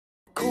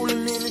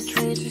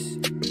trenches,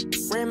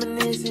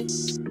 reminiscing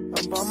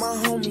about my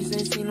homies.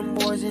 Ain't seen them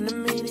boys in a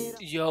minute.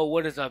 Yo,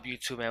 what is up,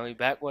 YouTube, man? We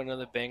back with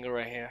another banger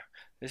right here.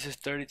 This is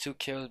 32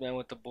 kills, man,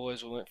 with the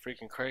boys. We went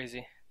freaking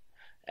crazy.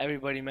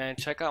 Everybody, man,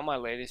 check out my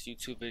latest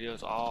YouTube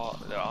videos.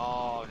 They're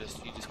all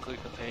just, you just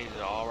click the page.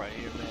 They're all right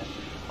here, man.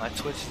 My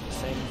Twitch is the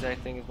same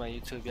exact thing as my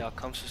YouTube. Y'all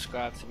come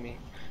subscribe to me.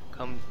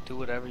 Come do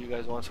whatever you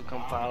guys want to.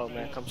 Come follow,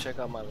 man. Come check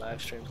out my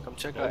live streams. Come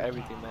check out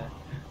everything, man.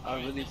 I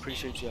really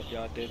appreciate you if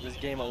y'all did. This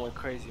game I went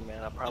crazy,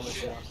 man. I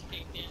promise y'all.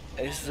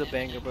 This is a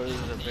banger, bro. This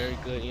is a very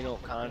good,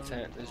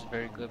 content. This is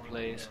very good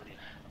plays.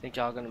 I think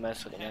y'all gonna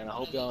mess with it, man. I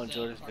hope y'all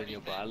enjoy this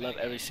video, bro. I love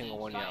every single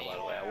one of y'all, by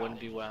the way. I wouldn't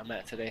be where I'm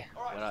at today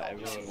without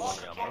every single one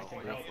of y'all, man.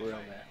 For real,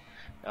 man.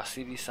 Y'all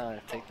see these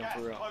signs, take them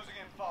for real.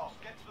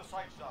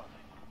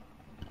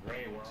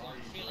 Ray, where are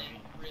you?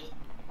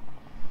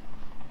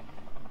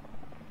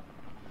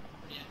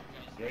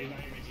 Ray, not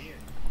even here.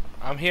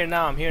 I'm here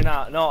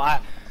now. No,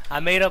 I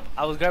made up,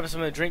 I was grabbing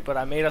something to drink, but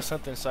I made up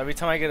something. So every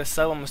time I get a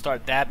sub, I'm gonna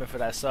start dabbing for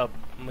that sub.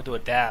 I'm gonna do a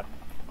dab.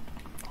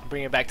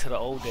 Bring it back to the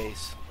old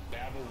days.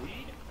 Dab of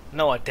weed?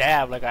 No, a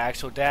dab, like an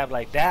actual dab,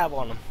 like dab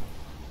on them.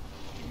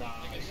 Nah,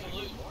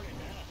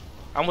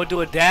 I'm gonna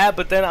do a dab,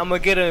 but then I'm gonna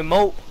get an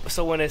emote,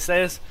 so when it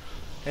says,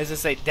 it's gonna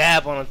say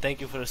dab on them, thank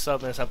you for the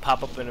sub, and it's gonna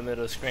pop up in the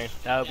middle of the screen.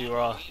 That would be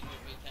raw.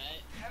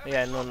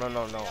 Yeah, no.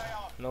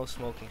 No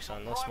smoking,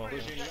 son, no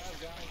smoking.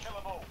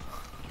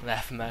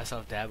 Laughing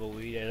myself, dab of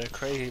weed, yeah, they're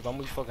crazy, but I'm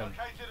gonna be fucking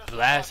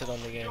blasted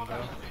on the game, bro.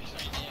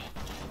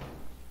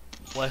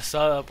 What's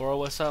up, bro?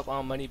 What's up?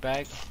 Money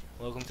bag.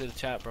 Welcome to the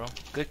chat, bro.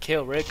 Good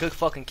kill, Rick. Good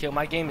fucking kill.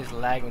 My game is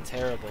lagging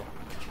terrible.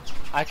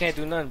 I can't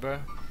do nothing, bro.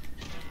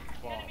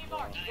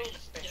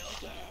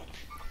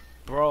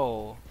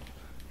 Bro,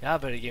 y'all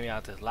better get me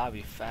out this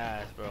lobby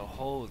fast, bro.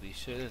 Holy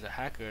shit, there's a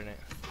hacker in it.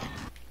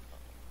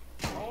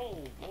 oh,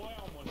 boy,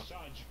 I almost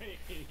shot Drake.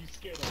 He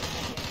scared the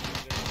fuck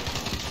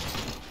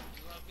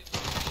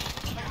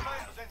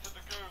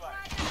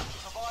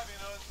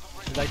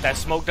You like that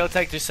smoke,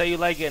 Deltec? Just say you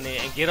like it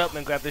and get up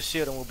and grab this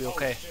shield and we'll be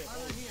okay.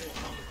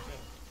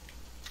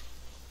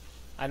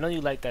 I know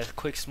you like that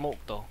quick smoke,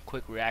 though.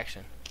 Quick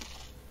reaction.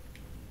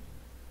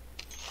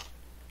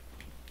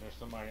 There's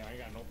somebody. I ain't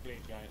got no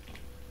plate, guys.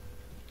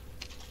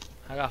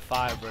 I got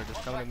 5, bro.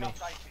 Just come to me.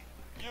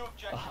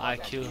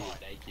 IQ.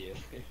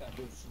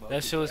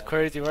 That shit was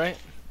crazy, right?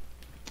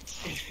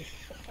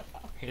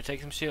 Here,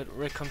 take some shield.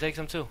 Rick, come take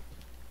some too.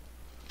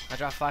 I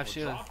dropped 5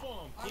 shields.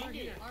 Armor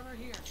here.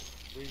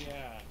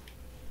 Yeah.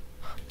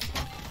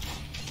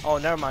 Oh,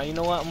 never mind. You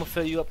know what? I'm gonna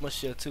fill you up with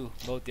shield too.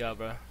 Both y'all,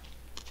 bro.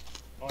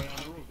 Oh, they're on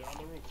the roof. They're on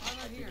the roof.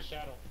 Armor here. The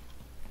shadow.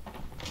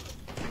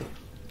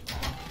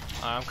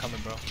 Alright, I'm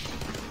coming, bro. Oh,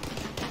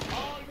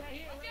 right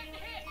here.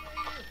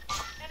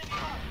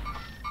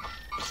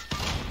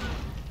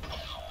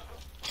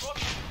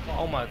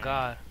 Oh my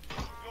god.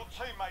 Your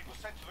teammate was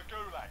sent to the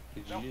gulag.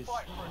 They'll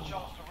fight for a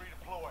chance to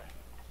redeploy.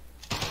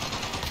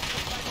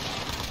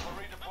 For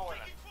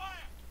redeployment.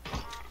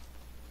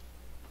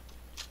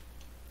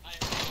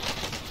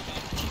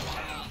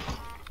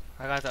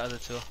 I got the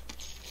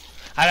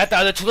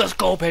other 2. Let's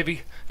go,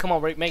 baby. Come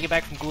on, Rick. Make it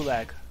back from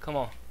gulag. Come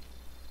on.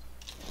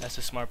 That's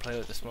a smart play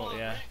with the smoke.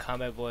 Yeah,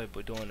 combat boy,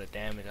 but doing the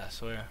damage. I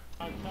swear.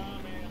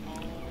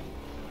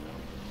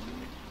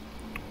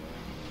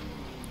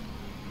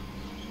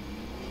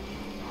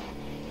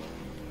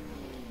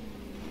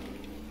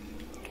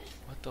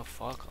 What the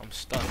fuck? I'm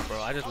stuck, bro.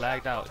 I just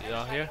lagged out.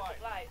 Y'all here?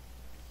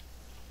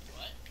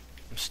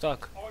 I'm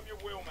stuck. I'm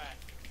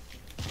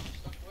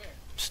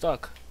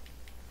stuck.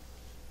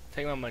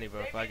 Take my money,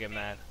 bro, if I get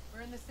mad.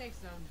 We're in the safe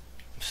zone.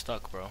 I'm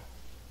stuck, bro.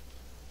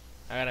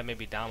 I gotta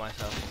maybe down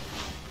myself.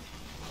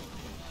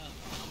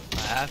 I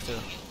have to.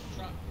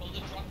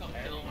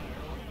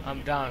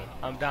 I'm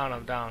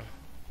down.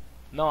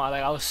 No,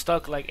 I was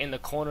stuck like in the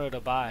corner of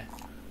the buy.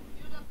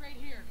 Shield up right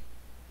here.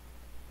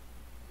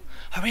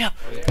 Hurry up!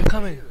 They're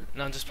coming!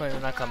 No, I'm just playing,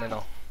 they're not coming,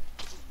 no.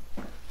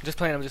 I'm just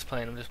playing. I'm just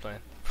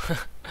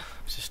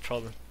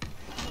trolling.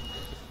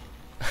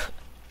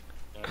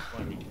 That's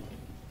funny.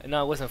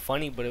 No, it wasn't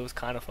funny, but it was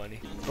kind of funny.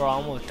 Bro, I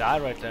almost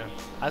died right there.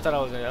 I thought I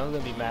was gonna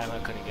be mad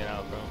when I couldn't get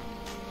out, bro.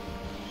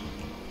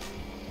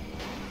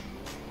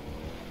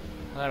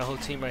 I got a whole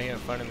team right here in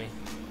front of me.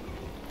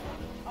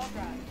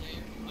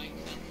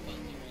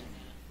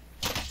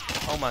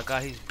 Oh my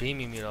god, he's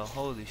beaming me though.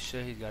 Holy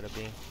shit, he's got a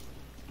beam.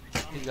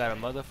 He's got a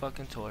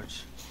motherfucking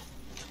torch.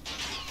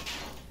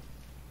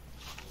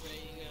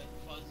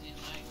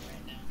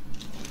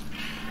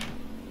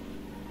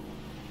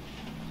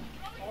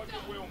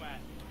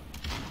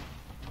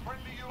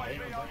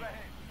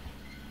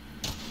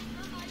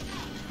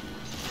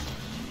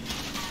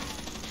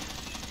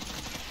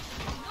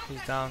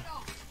 He's down.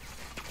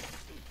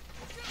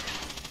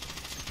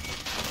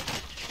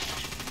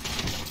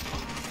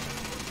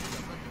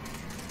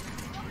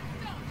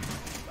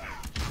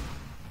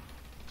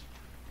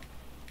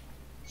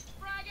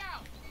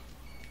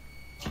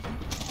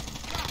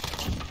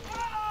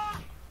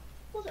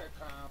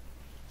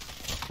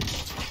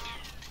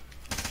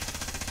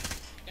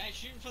 Guys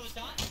shooting for the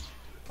dot?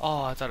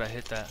 Oh, I thought I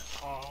hit that.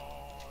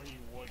 Oh, you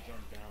would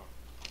jumped down.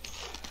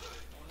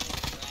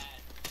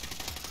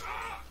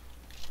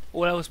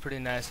 Oh, that was pretty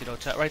nasty though.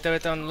 Right there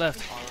on the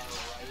left. On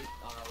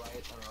our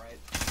right.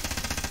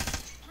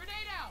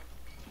 Grenade out.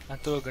 I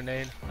threw a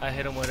grenade. I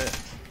hit him with it.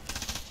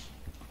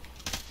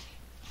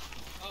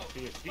 See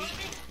his feet?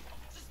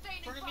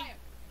 Sustaining fire.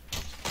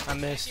 I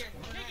missed.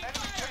 Enemy team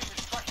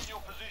is tracking your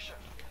position.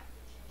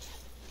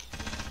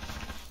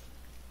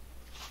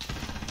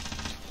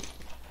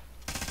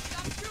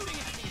 Stop shooting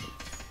at me.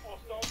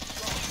 Hostile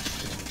strike.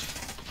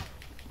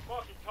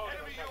 Fucking target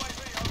Enemy attack.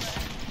 UAV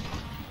overhead.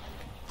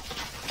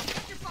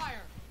 Check your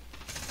fire.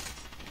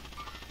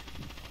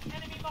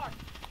 Enemy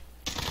marked.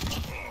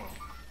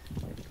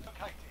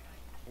 Located.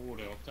 Oh,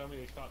 they'll tell me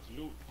they start to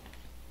loot.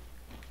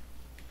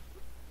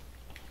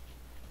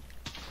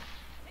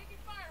 Taking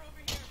fire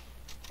over here.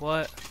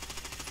 What?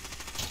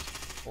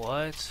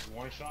 What?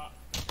 One shot.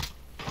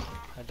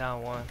 I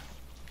down one.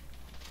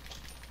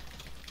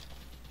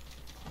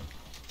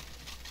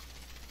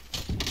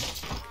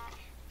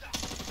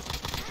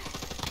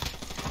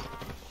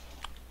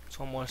 There's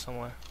one more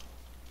somewhere.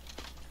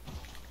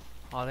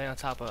 Oh, they on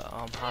top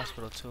of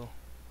hospital too.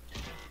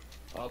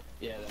 Oh,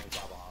 yeah, they're on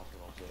top of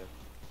hospital too.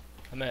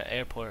 I'm at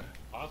airport.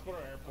 Hospital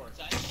or airport?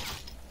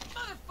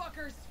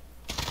 Motherfuckers.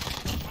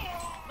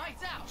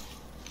 Lights out.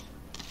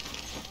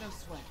 No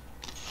sweat.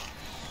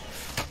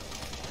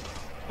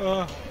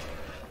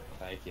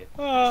 Thank you.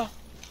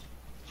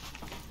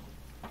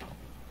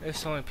 There's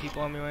so many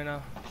people on me right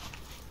now.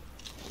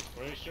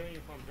 Where are they shooting you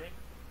from, Drake?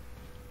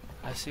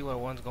 I see where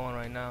one's going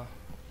right now.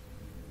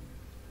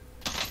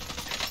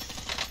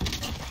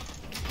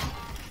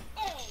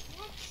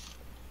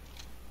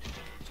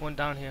 There's one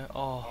down here. Oh,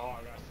 Oh,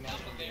 I got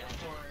sniped from there.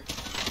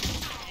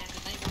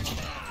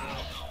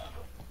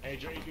 Hey,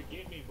 Dre, you could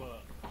get me,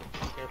 but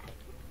careful.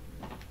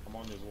 I'm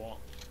on this wall.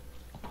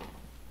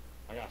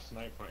 I got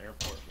sniped from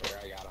airport. There,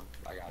 I got him.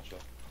 I got you.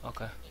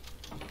 okay.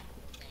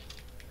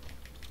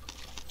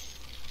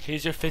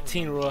 Here's your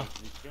 15, Rua.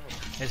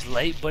 It's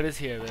late, but it's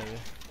here, baby.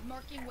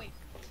 Marking weight.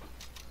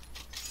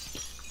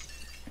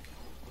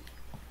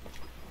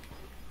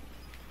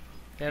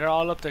 Yeah, they're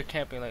all up there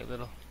camping like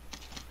little.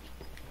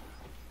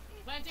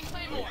 Planting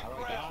claymore. How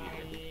do I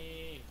get you?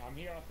 I'm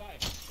here outside.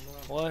 Come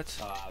around. What?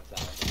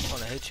 Outside. I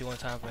wanna hit you one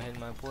time for hitting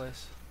my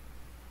boys.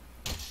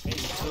 Hey,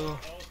 Two. L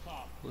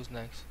top. Who's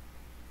next?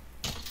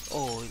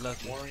 Oh, you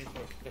lucky. Warning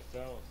for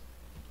Castells.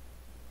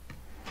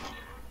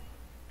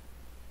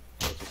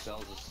 The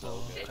cells is so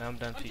Oh, good. okay, I'm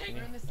done I'm peeking taking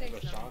you. in the There's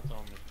safe a zone. shot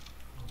on me.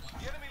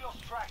 The enemy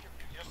lost track of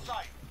you. You're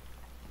safe.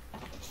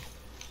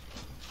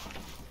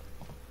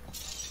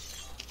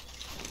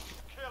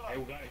 Killer. Hey,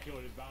 we gotta kill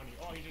this bounty.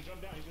 Oh, he just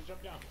jumped down. He just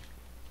jumped down.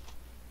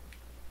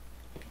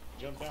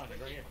 Jump down.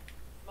 He's right here.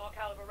 Small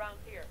caliber rounds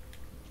here.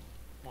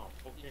 Come on,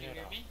 poke your head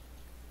out.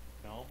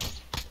 No.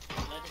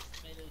 Lettuce,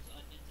 tomatoes,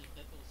 onions, and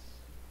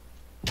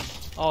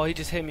pickles. Oh, he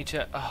just hit me,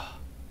 chat. Oh,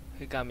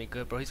 he got me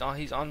good, bro. He's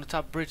on the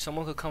top bridge.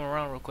 Someone could come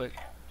around real quick.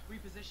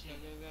 Repositioning.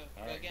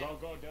 Go Alright, again.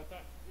 go, Delta.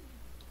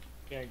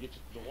 Can I get you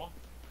to the wall?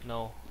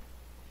 No.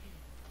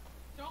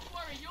 Don't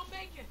worry, you'll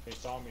make it. They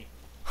saw me.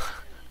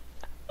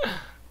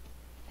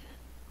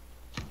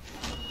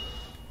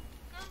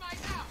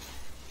 Thermite out.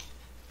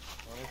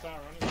 Run inside,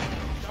 run inside.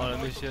 Oh, let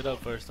me shit up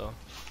first, though.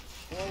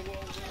 Whoa, whoa, whoa,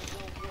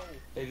 whoa,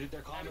 whoa.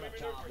 They're climbing up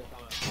top. They're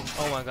coming.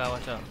 Oh my god,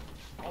 watch out.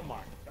 Oh my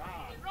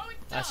god. Throwing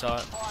I saw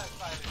it. Fire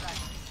sale is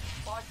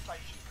active. Buy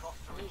station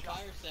costs to Ooh, adjust.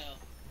 fire sale.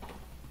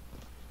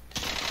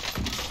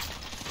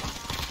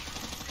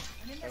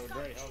 I'm in That the was sun.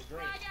 great, that was great.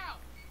 Frag out.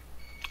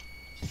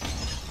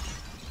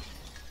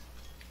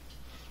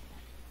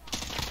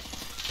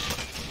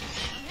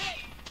 I'm hit.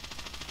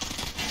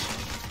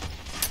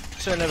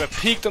 Should've never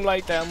peeked him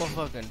like that. I'm a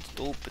fucking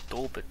stupid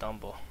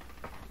Dumbo.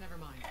 Never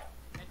mind.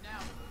 Head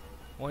down.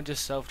 One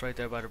just selfed right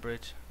there by the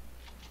bridge.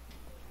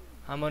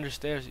 I'm under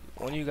stairs.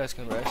 One of you guys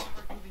can rest.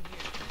 Moving here.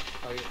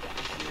 Oh, you're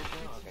downstairs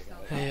now? Okay,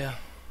 got it. Yeah.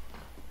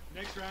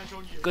 Next round's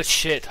on you. Good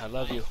shit. I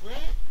love you.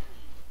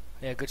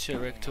 Yeah, good shit,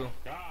 Rick, too.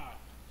 God.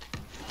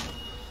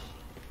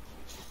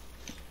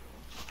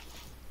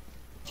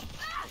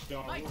 Still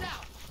on Lights roof.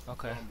 out.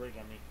 Okay. Still on bridge,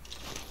 I mean.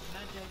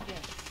 Not dead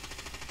yet.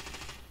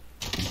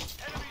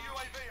 Enemy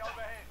UAV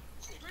overhead.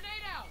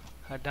 Grenade out.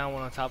 I down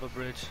one on top of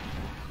bridge.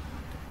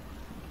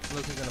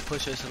 Look, he's gonna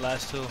push us the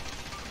last two. Eyes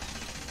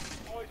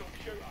on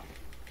shooter.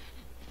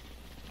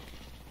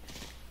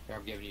 Here,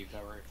 I'm giving you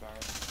cover, fire. I'm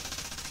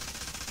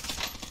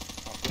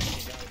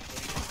flanking, guys,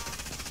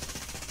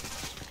 flanking.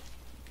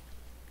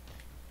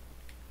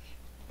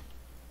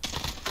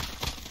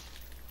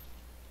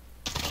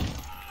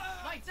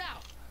 Lights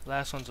out.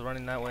 Last one's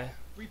running that way.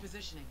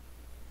 Repositioning.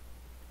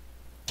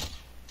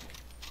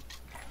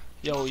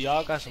 Yo,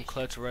 y'all got some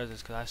clutch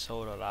reses, cause I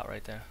sold a lot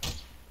right there.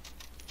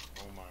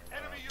 Oh my god.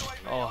 Enemy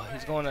UAV Oh, overhead.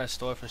 he's going to that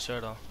store for sure,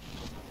 though.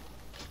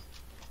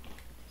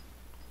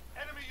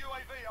 Enemy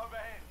UAV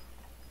overhead.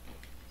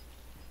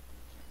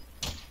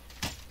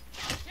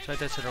 It's right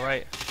there to the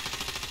right.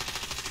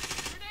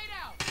 Grenade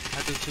out.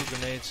 I do 2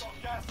 grenades.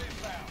 Got gas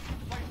inbound.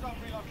 Safe zone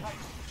relocated.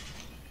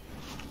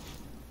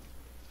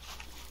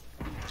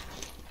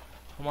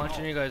 I'm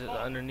watching you guys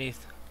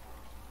underneath.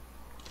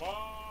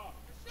 Oh,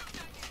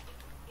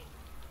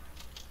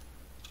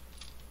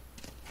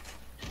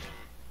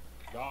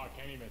 dog,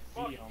 can't even see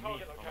on me, on my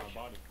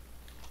body.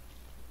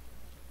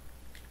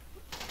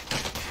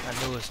 I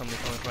knew it was somebody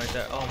coming from right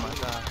there. Oh my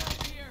god.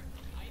 Here.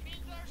 I'm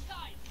in their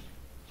sight.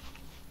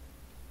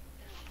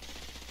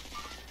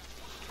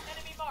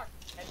 Enemy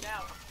marked. And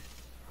now.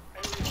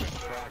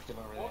 Cracked him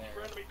over Watch for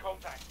there. enemy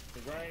contact.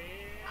 He's right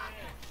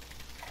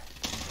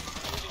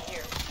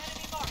here.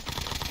 Enemy marked.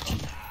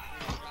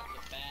 Drop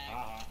the bag.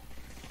 Uh-huh.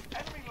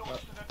 Enemy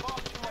launched an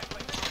advanced UAV.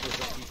 Just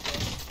like he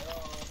said.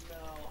 Oh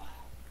no.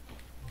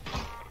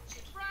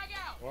 Frag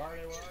out. Where are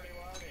they? Where are they?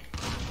 Where are they?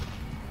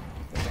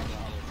 They're on the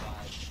other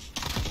side.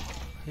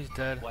 He's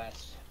dead.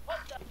 West.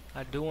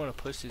 I do want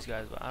to push these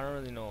guys, but I don't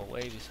really know a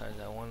way besides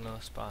that one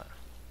little spot.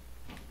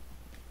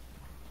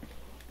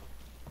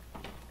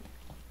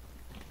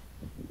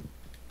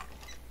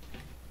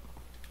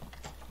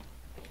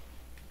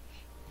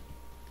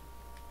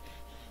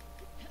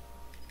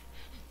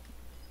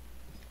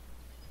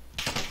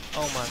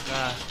 Oh my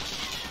god.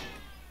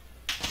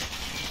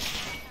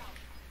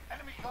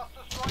 Enemy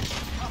cluster strike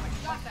incoming.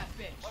 Got that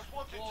bitch. Most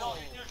wanted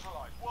target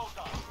neutralized. Well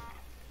done.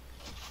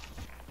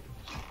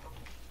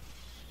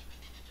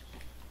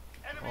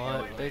 Enemy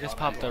What? UAV They just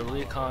overhead. popped a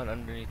recon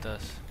underneath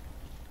us.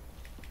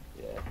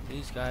 Yeah.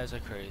 These guys are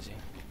crazy.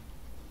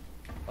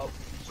 Oh,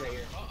 it's right here.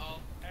 Uh-oh.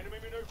 Enemy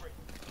maneuvering.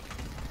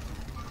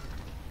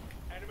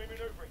 Enemy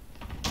maneuvering.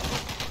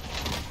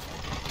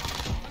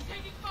 I'm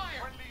taking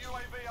fire. Friendly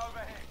UAV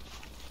overhead.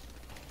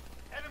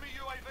 Enemy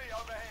UAV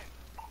overhead.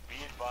 Be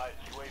advised,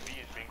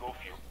 UAV is bingo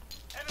fuel.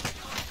 Enemy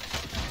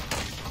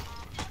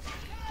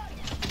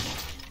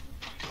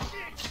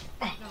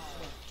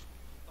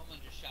Someone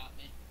just shot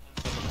me.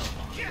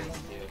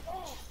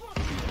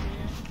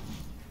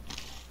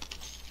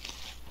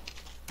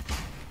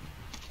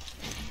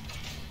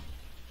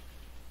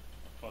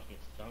 Fucking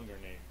stun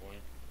grenade, boy.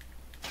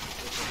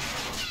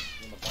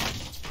 In the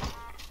box.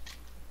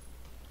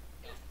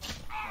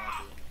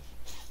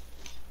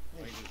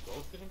 Oh, he just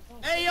ghosted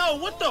himself? Hey yo,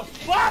 what the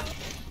fuck?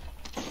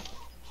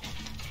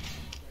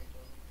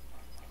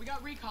 We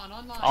got recon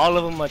online. All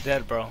of them are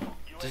dead, bro.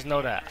 Just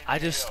know that. I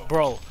just,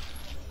 bro,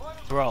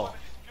 fueling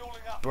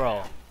up.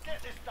 bro,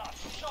 Get this done.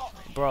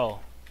 Sharply. bro.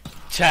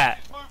 Chat,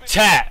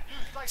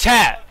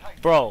 chat,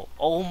 bro.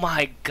 Oh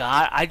my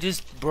god, I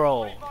just,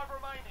 bro, 5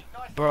 remaining.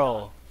 Nice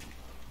bro.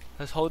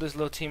 Let's hold this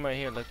little team right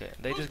here. Look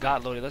at, they just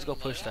got loaded. Let's go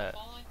push that.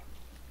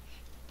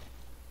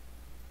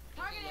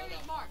 Target area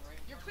marked.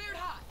 You're cleared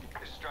hot.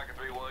 This is Striker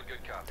 3-1,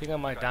 good copy. I think I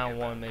might down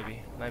one,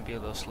 maybe. Might be a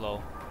little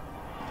slow.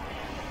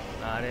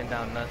 Nah, I didn't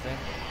down nothing.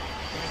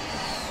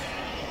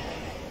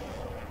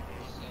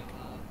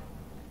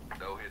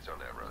 No hits on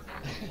that run.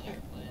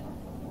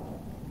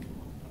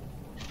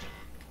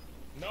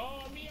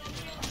 No, me.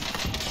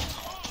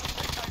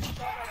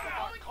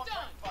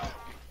 Contact failed.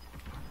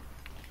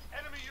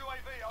 Enemy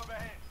UAV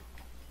overhead.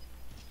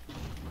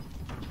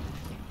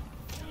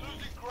 You're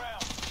losing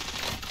ground.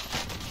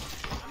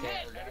 Yeah,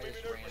 our guy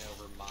just ran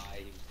over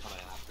he was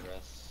coming after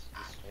us.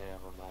 Just ran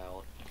over my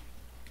ult.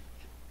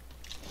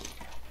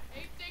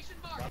 Aid station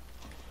marked.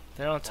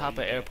 They're on top of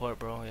airport,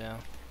 bro. Yeah.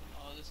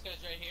 Oh, this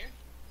guy's right here?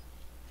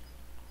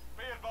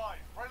 Be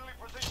advised, friendly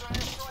precision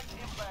airstrike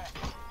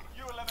inbound.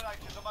 You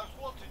eliminated the most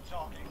wanted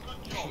target.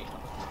 Good job.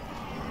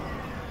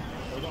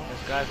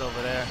 There's guys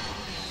over there.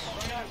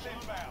 Gas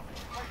inbound.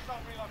 Safe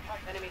zone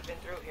relocated. Enemy's been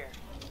through here.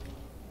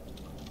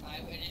 I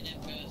didn't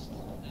have ghost.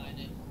 No, I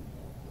didn't.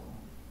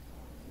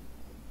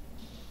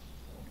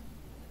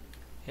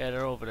 Yeah,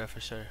 they're over there for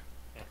sure.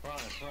 In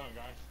front,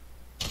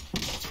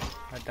 guys.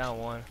 I down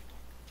one.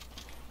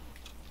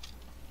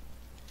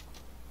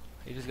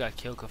 He just got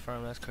killed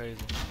confirmed. That's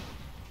crazy.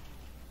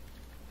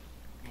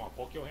 Come on,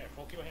 poke your head.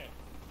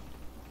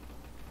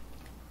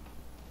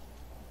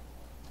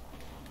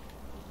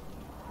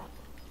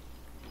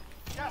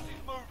 Gas is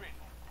moving.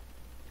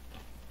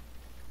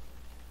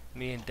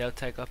 Me and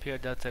Deltec up here.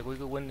 Deltec, we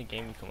could win the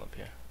game. You come up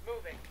here.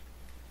 Moving.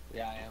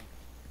 Yeah, I am.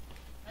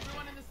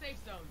 Everyone in the safe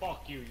zone.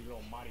 Fuck you, you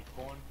little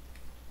maricon.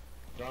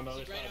 They're on the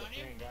other Is he side right of on the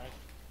you? screen, guys.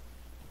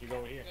 He's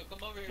over here. Yo,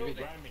 come over You here.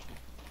 grab me.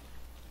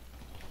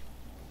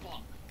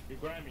 Fuck. You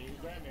grab me.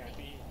 I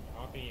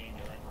don't think he aimed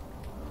it right.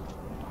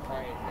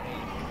 Alright,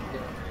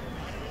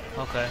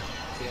 hey, Okay.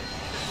 see him.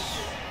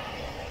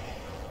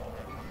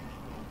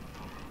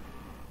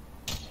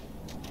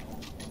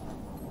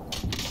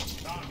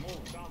 Don't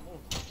move. Trying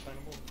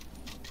to move.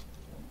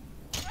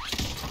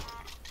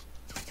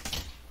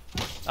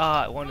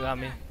 Ah, one got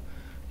me.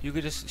 You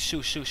could just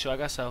shoot. I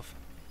got self.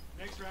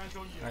 Next round's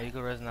on you. Alright, you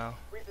can res now.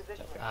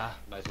 Reposition. Ah,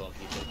 Might as well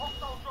keep it.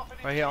 Hostiles dropping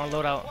right into here on the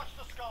area. loadout. Watch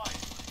the skies.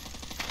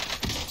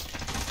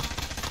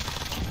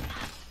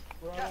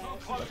 Gas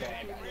is closing. Okay,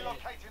 I got it.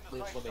 Relocating the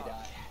Please safe let me zone.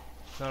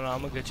 die. no,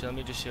 I'm gonna get you. Let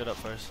me just shield up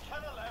first.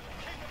 10 left.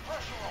 Keep the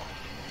pressure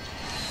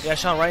on. Yeah,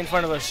 Sean, right in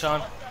front of us,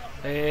 Sean.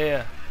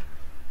 Yeah.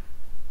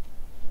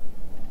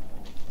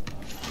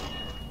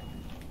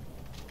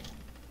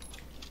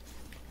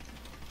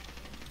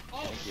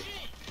 Oh, shit!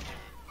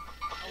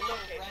 A little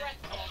rat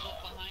crawled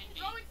up behind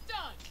me.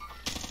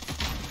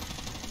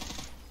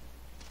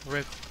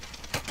 Rick.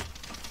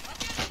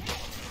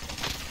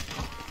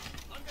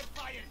 Under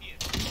fire here.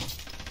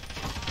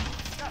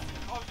 Gas is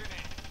closing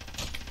in.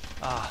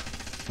 Ah.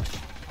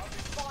 Only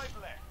 5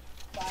 left.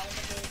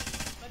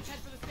 Let's head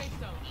for the safe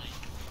zone.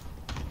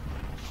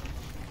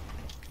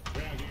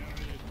 Yeah, get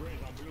under this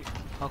bridge on blue.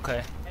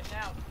 Okay. Heading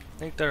out. I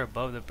think they're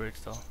above the bridge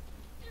though.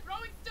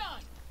 Throwing's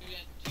done.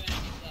 Two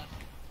enemies left.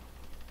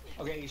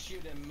 Okay, he's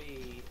shooting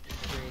me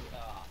straight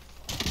off.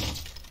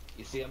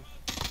 You see him?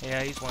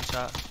 Yeah, he's one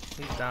shot.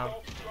 He's down.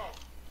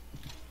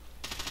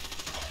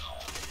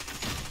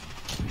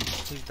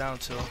 He's down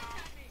too.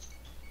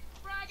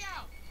 Frag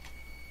out.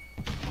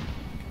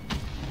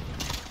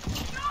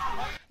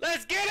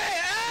 Let's get it!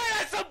 Hey,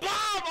 that's a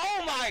bomb!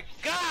 Oh my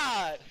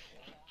god!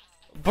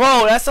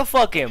 Bro, that's a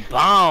fucking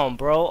bomb,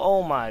 bro.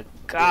 Oh my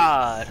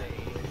god.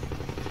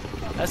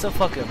 That's a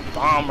fucking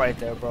bomb right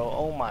there, bro.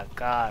 Oh my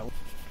god.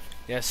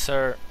 Yes,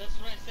 sir. That's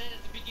what I said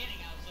at the beginning.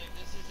 I was like,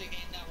 this is the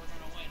game that we're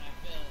gonna win. I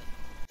feel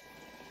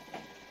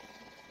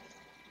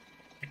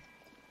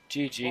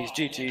it. GG's,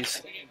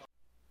 GG's.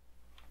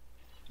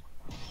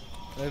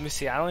 Let me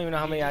see. I don't even know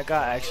how many I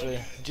got actually.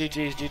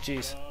 GG's,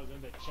 GG's.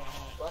 In the chat.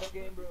 What a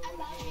game, bro.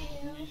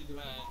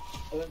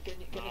 What a game.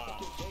 Can I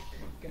suck your dick?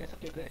 Can I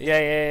suck your dick?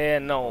 Yeah,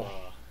 no.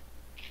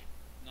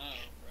 No,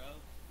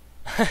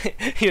 bro.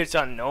 You're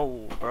trying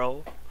no,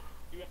 bro.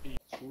 You got these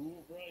two,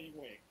 bro. You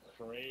went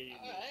crazy.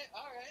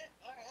 Alright.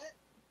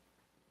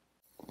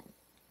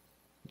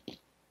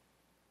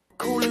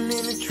 Cooling in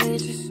the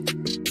trenches,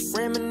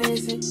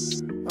 reminiscing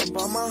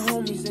about my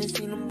homies. Ain't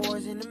seen them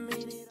boys in the minute.